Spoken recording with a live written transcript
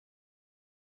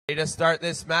To start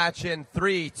this match in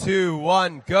 3, 2,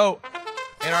 1, go.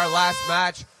 In our last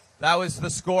match, that was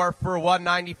the score for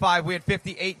 195. We had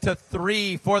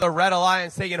 58-3 for the Red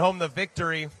Alliance, taking home the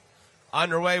victory.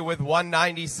 Underway with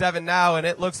 197 now, and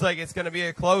it looks like it's going to be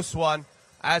a close one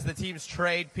as the teams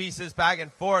trade pieces back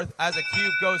and forth as a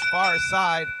cube goes far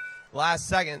side. Last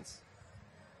seconds.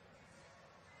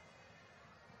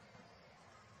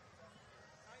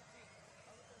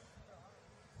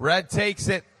 Red takes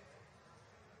it.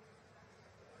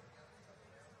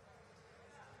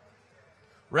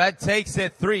 Red takes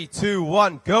it, 3, 2,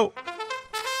 1, go.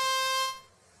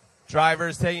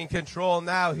 Drivers taking control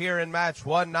now here in match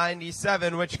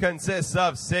 197, which consists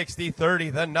of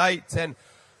 60-30 the Knights and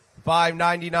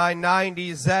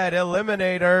 599-90 Z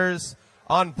Eliminators.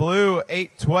 On blue,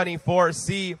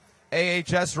 824C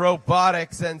AHS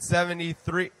Robotics and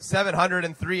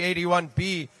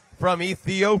 70381B from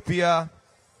Ethiopia.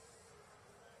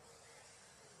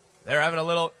 They're having a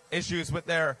little issues with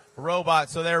their robot,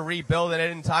 so they're rebuilding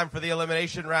it in time for the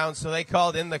elimination round, so they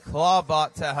called in the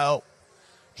Clawbot to help.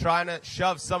 Trying to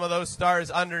shove some of those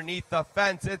stars underneath the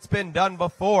fence. It's been done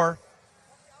before.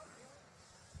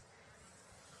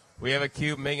 We have a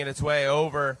cube making its way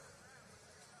over.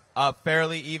 A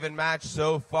fairly even match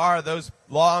so far. Those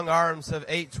long arms of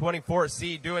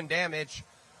 824C doing damage.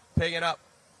 Picking up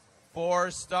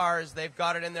 4 stars. They've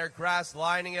got it in their grasp,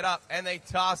 lining it up, and they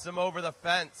toss them over the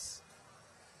fence.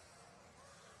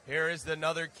 Here is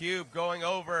another cube going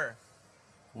over.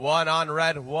 1 on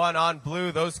red, 1 on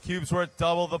blue. Those cubes were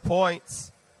double the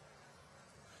points.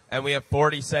 And we have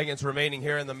 40 seconds remaining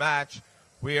here in the match.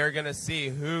 We are going to see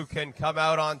who can come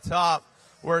out on top.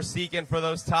 We're seeking for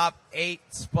those top 8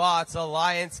 spots,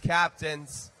 Alliance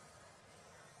captains.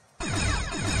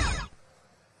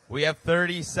 We have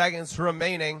 30 seconds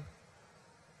remaining.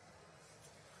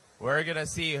 We're going to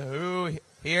see who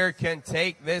here can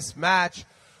take this match.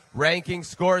 Ranking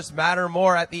scores matter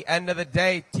more at the end of the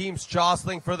day. Teams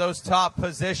jostling for those top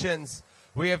positions.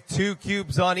 We have 2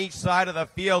 cubes on each side of the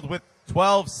field with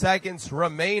 12 seconds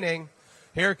remaining.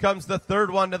 Here comes the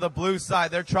third one to the blue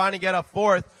side. They're trying to get a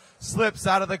fourth. Slips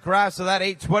out of the grasp of that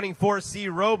 824C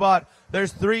robot.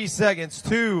 There's 3 seconds,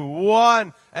 2,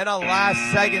 1, and a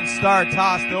last second star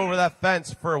tossed over that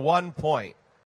fence for 1 point.